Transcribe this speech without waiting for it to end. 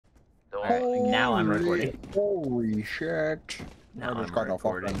Alright, now I'm recording. Holy shit. Now I just I'm got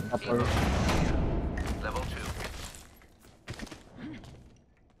recording. the fucking Level 2.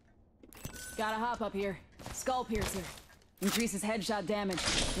 Gotta hop up here. Skull piercer. Increases headshot damage.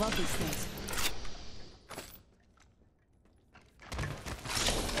 Love these things.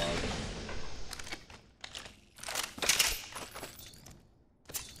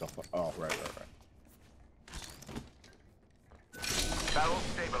 Oh, right. Barrel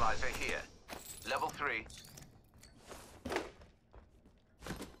stabilizer here. Level 3.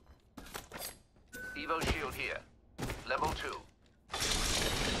 Evo shield here. Level 2.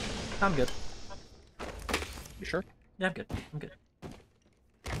 I'm good. You sure? Yeah, I'm good. I'm good. Okay.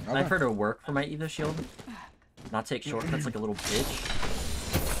 I prefer to work for my Evo shield. Not take shortcuts like a little bitch.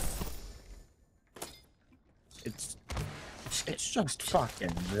 It's just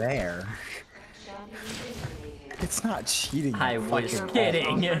fucking there. It's not cheating. I was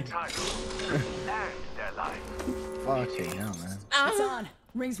kidding. Fucking hell, man. It's on.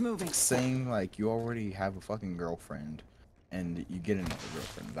 Ring's moving. Saying like you already have a fucking girlfriend and you get another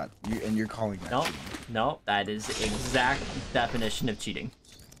girlfriend and you're calling that Nope. cheating. Nope. That is exact definition of cheating.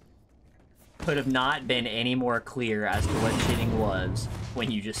 Could have not been any more clear as to what cheating was when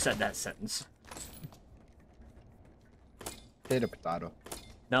you just said that sentence. Potato.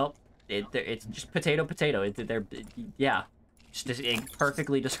 Nope. It's just potato. Yeah. It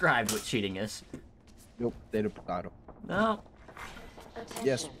perfectly described what cheating is. Nope. Potato. No.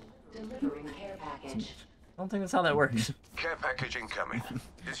 Yes. Delivering care package. I don't think that's how that works. Care package incoming.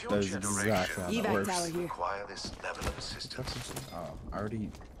 Is your That is generation exactly how that Evac works. tower here. require this level of assistance?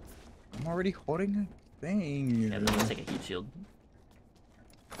 I'm already holding a thing. Yeah, then let's take a heat shield.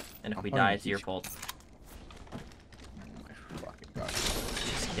 And if I'll we find die, a it's your heat fault. Oh my fucking god.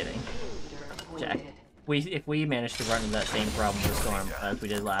 Just kidding. Leader Jack. appointed. If we manage to run into that same problem with Storm as we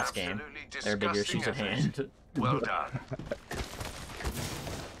did last game, Absolutely there are bigger disgusting issues at effort. hand. Well done.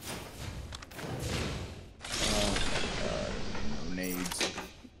 No nades.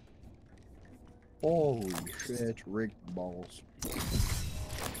 Holy shit, rigged balls.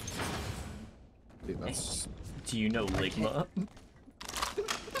 Dude, that's... Do you know Ligma?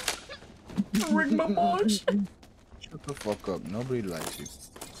 Ligma boys! Shut the fuck up, nobody likes you.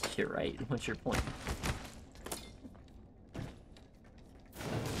 You're right. What's your point?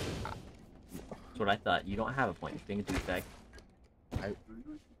 That's what I thought. You don't have a point. You're being a douchebag. I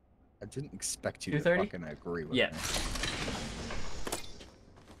didn't expect you to 230? fucking agree with Yeah. me.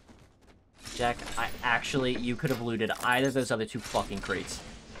 Jack, you could have looted either of those other two fucking crates.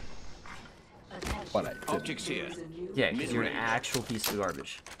 But I didn't. Objects here. Yeah, because you're an actual piece of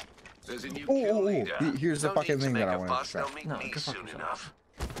garbage. There's a new Oh, kill oh, oh, leader. here's the No fucking need to thing that make I a wanted to fuss, try. they'll meet No, me go fuck soon yourself. enough.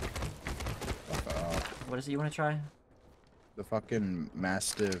 What is it you want to try? The fucking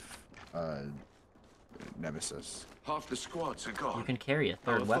Mastiff, Nemesis. Half the squads are gone. You can carry a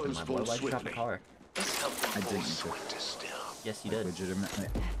third Our weapon, foes my boy. fall Why'd you drop the swiftly. car? Let's help them I fall didn't. swifter still. Yes, you did. Legitimately.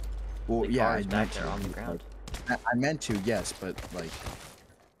 Well, The yeah, car I is meant back to. there on the ground. I meant to, yes, but like,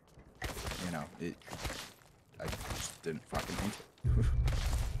 you know, I just didn't fucking mean to.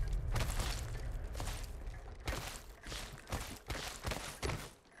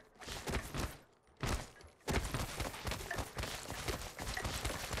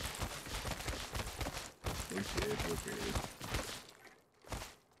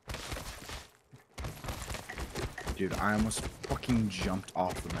 Dude, I almost fucking jumped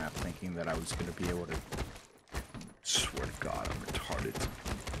off the map thinking that I was gonna be able to. Swear to God, I'm retarded.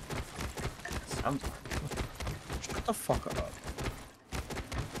 Shut the fuck up.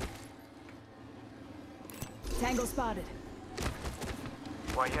 Tango spotted.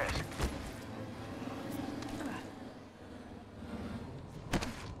 Why, yes.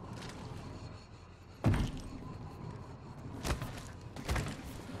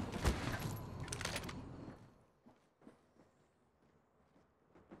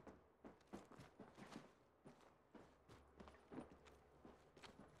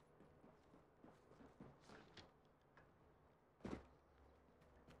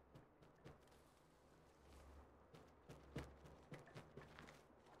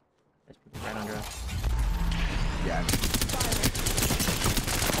 Right under us. Yeah.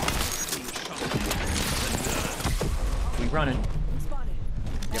 We running. Spotted.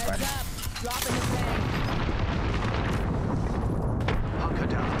 Yep, I Heads know. up. Dropping the tank. Hunker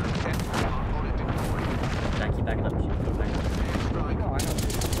down. Hardpoint deployed. Jack, keep backing up. Keep backing up. Strike. No, I know.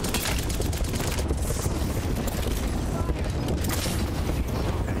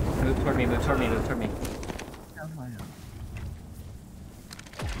 Move toward me, move toward me, move toward me.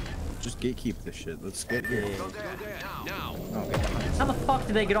 Just gatekeep this shit. Let's get here. Go there. Now. Oh, get behind us. How the fuck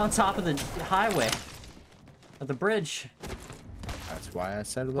did they get on top of the highway? Of the bridge? That's why I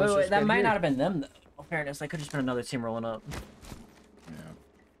said let's Wait, just that get might here. not have been them, though. In all fairness, that could have just been another team rolling up. Yeah.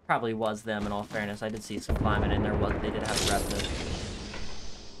 Probably was them, in all fairness. I did see some climbing in there. They did have a revenue.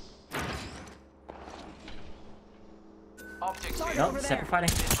 Optics Sorry. here. Nope, Over separate there.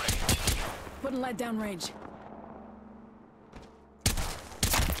 fighting. Putting lead down range.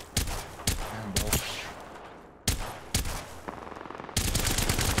 Damn, bro.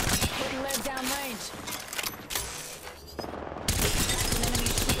 Putting lead down range. An enemy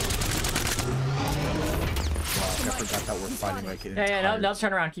shield. Wow, I forgot that we're fighting like an Yeah, no, entire-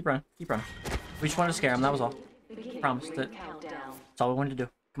 turn around. Keep running. Keep running. We just wanted to scare them, that was all. Beginning Promised ring it. countdown. That's all we wanted to do.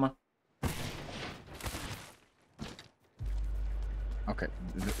 Come on. Okay,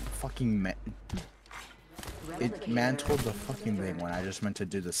 the fucking man. It mantled the fucking thing when I just meant to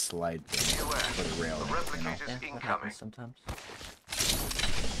do the slide thing Beware. for the rail. The You know? replicators Yeah, that incoming. happens sometimes.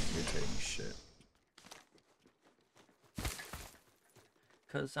 Irritating shit.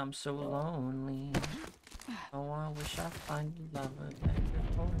 Cause I'm so lonely. Oh, I wish I find a lover that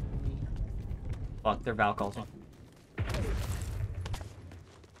could hold me. Fuck, they're Val calls.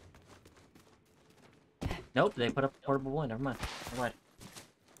 Nope, they put up a portable one. Never mind. What?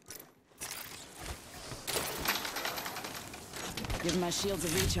 Give my shields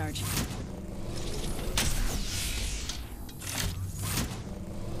a recharge.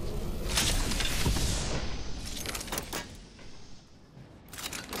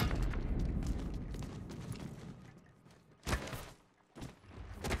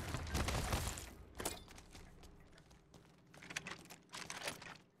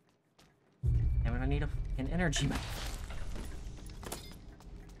 Damn it, I need an energy map.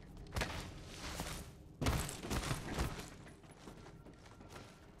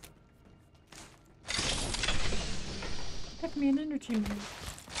 Get me an energy map.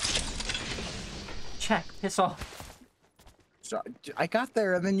 Check. Piss off. So I got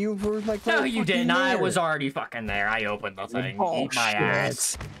there and then you were like, No, right you fucking didn't. I there. was already fucking there. I opened the thing. Oh, Eat my shit.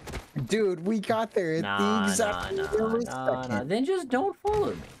 ass. Dude, we got there at the exact Nah. Then just don't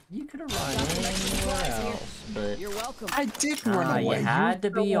follow me. You could have run anywhere else, but You're welcome. I did run you away. had to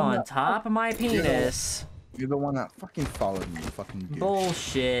You're the be one on that- top of my penis. You're the one that fucking followed me, you fucking douche.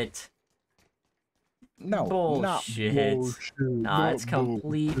 Bullshit. No, Bullshit. not bullshit. Nah, not it's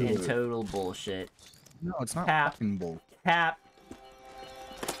complete and bullshit. total bullshit. No, it's not Cap. fucking bull. Tap.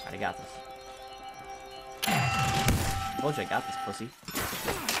 Alright, I got this. Told you I got this, pussy.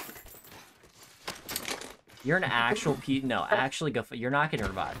 You're an actual No, actually go. You're not getting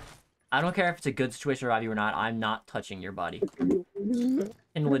revived. I don't care if it's a good situation to revive you or not. I'm not touching your body.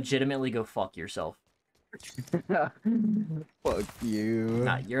 And legitimately go fuck yourself. Fuck you.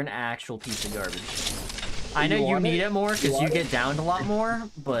 Nah, you're an actual piece of garbage. I know You you want need it? it more You because you want get downed a lot more,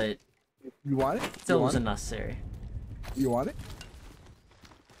 but You want it? still you want wasn't it? necessary. You want it?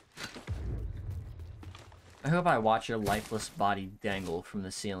 I hope I watch your lifeless body dangle from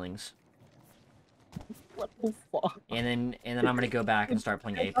the ceilings. What the fuck? And then I'm gonna go back and start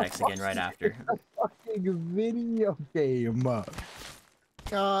playing Apex again right after. Fucking video game.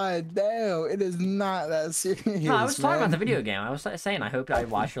 God damn, it is not that serious. No, I was talking about man. the video game. I was saying I hoped I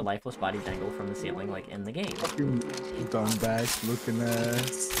watch your lifeless body dangle from the ceiling, like in the game. Fucking dumbass looking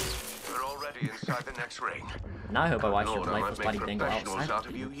ass. We're already inside the next ring. Now I hope I watch your Lord, I lifeless might body make dangle professionals outside. out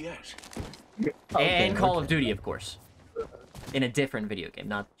of you yet. And Call of Duty, of course. In a different video game,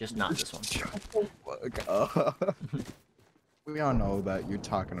 not this one. Shut the fuck up. We all know that you're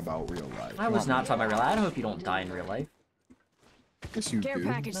talking about real life. I was not talking about real life. I hope you don't die in real life. Yes, you Care do.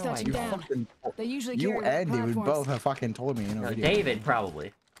 package No, touching I You down. fucking. They usually You carry and David platforms. both have fucking told me in a No, video. David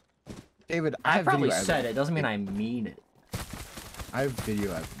probably. David, I have probably video said evidence. it. Doesn't mean I mean it. I have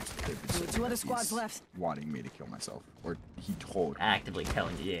video evidence. of David saying Two other that squads he's left. Wanting me to kill myself, or he told. Me. Actively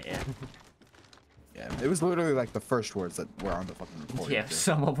telling you, yeah. Yeah, it was literally like the first words that were on the fucking recording. Yeah, too.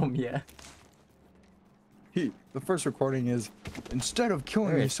 some of them, yeah. The first recording is instead of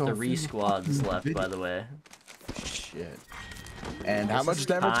killing There's yourself. 3 you squads fucking left, bitch. by the way. Shit. And how This much is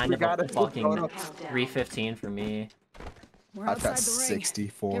damage kind we of a got? fucking Countdown. 315 for me. We're I've got outside the ring.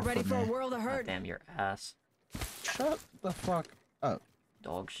 64 Get ready for for a me. world of God hurt. damn your ass. Shut the fuck up.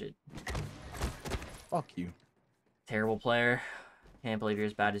 Dog shit. Fuck you. Terrible player. Can't believe you're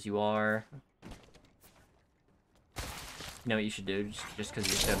as bad as you are. You know what you should do, just because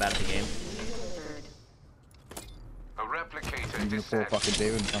you're so bad at the game? A replicator I'm gonna pull descends. fucking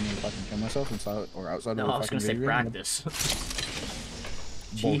David and tell me to fucking kill myself inside or outside No, of the I was fucking gonna say video game? practice.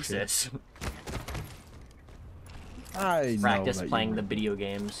 Bullshit. Jesus. I know Practice that playing you- the video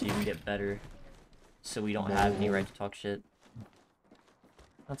games so you can get better. So we don't have any right to talk shit.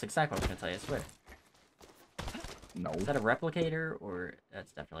 That's exactly what I was gonna tell you, I swear. No. Is that a replicator or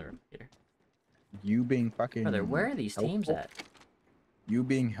that's definitely a replicator? You being fucking. Brother, where are these teams helpful? at? You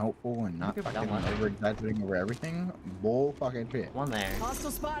being helpful and not People fucking don't want- over exaggerating over everything. Bull fucking shit. One there.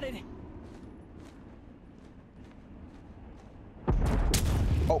 Hostile spotted.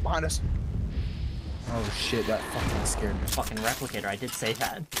 Oh, behind us. Oh shit, that fucking scared me. Fucking replicator, I did say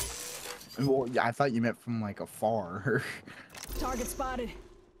that. Well, yeah, I thought you meant from like afar. Target spotted.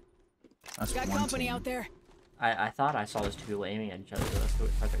 That's Got one company team. out there. I thought I saw those two people aiming at each other, so that's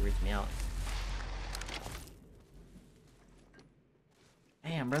what part that freaks me out.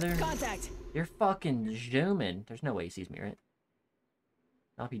 Damn, brother. Contact. You're fucking zooming. There's no way he sees me, right?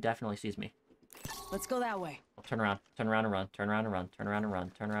 Nope, he definitely sees me. Let's go that way. I'll turn around and run, turn around and run, turn around and run,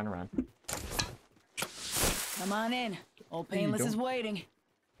 turn around and run. Come on in. Old Hey, you Painless is don't- waiting.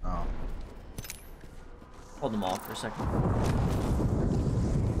 Oh. Hold them all for a second.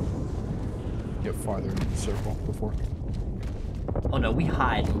 Get farther in the circle before. Oh no, we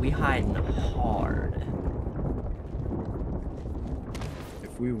hiding hard.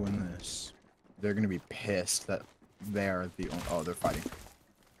 If we win this, they're gonna be pissed that they are the only. Oh, they're fighting.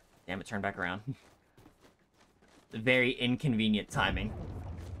 Damn it, turn back around. Very inconvenient timing.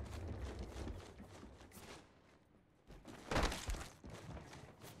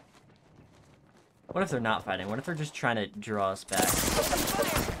 What if they're not fighting? What if they're just trying to draw us back?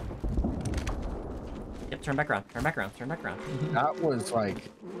 Yep, turn back around, turn back around, turn back around. That was like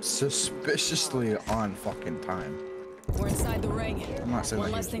suspiciously on fucking time. We're inside the ring. I'm not saying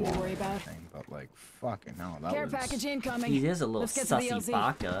One like less it thing was to long worry about. thing, but like fucking hell, that Care was. package incoming. He is a little Let's get to the sussy LZ.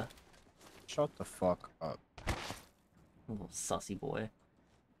 baka. Shut the fuck up. A little sussy boy.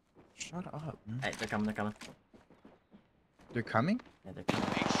 Shut up. Man. Hey, they're coming, they're coming. They're coming. Yeah, they're coming.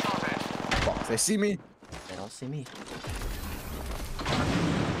 Being shot at. Fuck, they see me. They don't see me.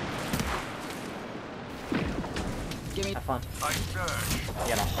 Give me. Have fun. I surge.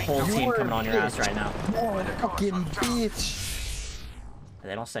 You got a whole team You're a coming on your ass bitch. right now. Oh, fucking bitch.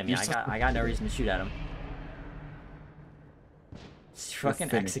 They don't see me. You I got no reason to shoot at them. Fucking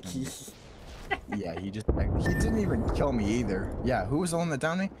finished execute. Yeah, he didn't even kill me either. Yeah, who was the one that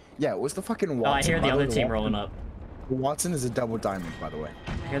downed me? Yeah, it was the fucking Watson. Oh, I hear the By other way, team Watson- rolling up. Watson is a double diamond, by the way.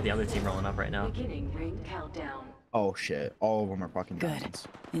 I hear the other team rolling up right now. Beginning ring countdown. Oh shit, all of them are fucking Good. diamonds.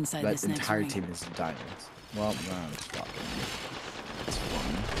 Inside That this next entire ring. team is diamonds. Well, no, it's fucking. It's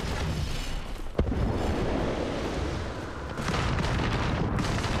fun.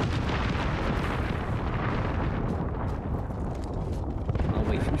 I'll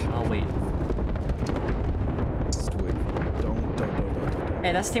wait. I'll wait. Just wait. Don't.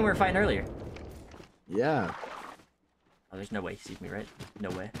 Hey, that's the team we were fighting earlier. Yeah. Oh, there's no way he sees me, right? No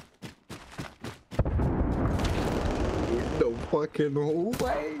way. No fucking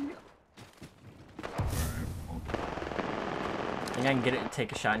way. Think I can get it,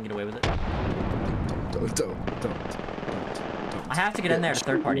 take a shot, and get away with it. Don't. I have to get in there to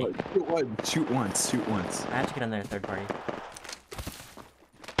third party. Shoot once. I have to get in there to third party.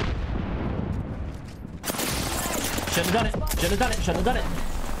 Shouldn't have done it. Shouldn't have done it. Shouldn't have done it.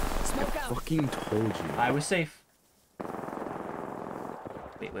 Smoke out. Fucking told you. I was safe.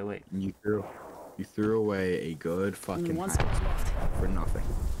 Wait. You threw away a good Only fucking one hack squad left. for nothing.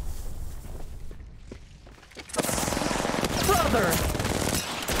 Brother!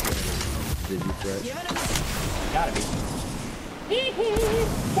 Did you threat? Give it a Gotta be.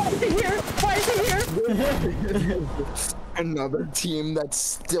 Why is he here? Why is he here? Another team that's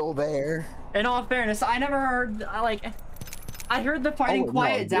still there. In all fairness, I never heard, I heard the fighting Oh, no,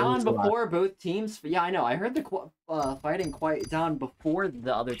 quiet down there's a lot. before both teams. Yeah, I know. I heard the fighting quiet down before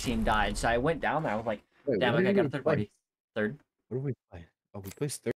the other team died. So I went down there. I was like, Wait, damn, what okay, I did got we a third play? party. Third. What did we play? Oh, we placed third.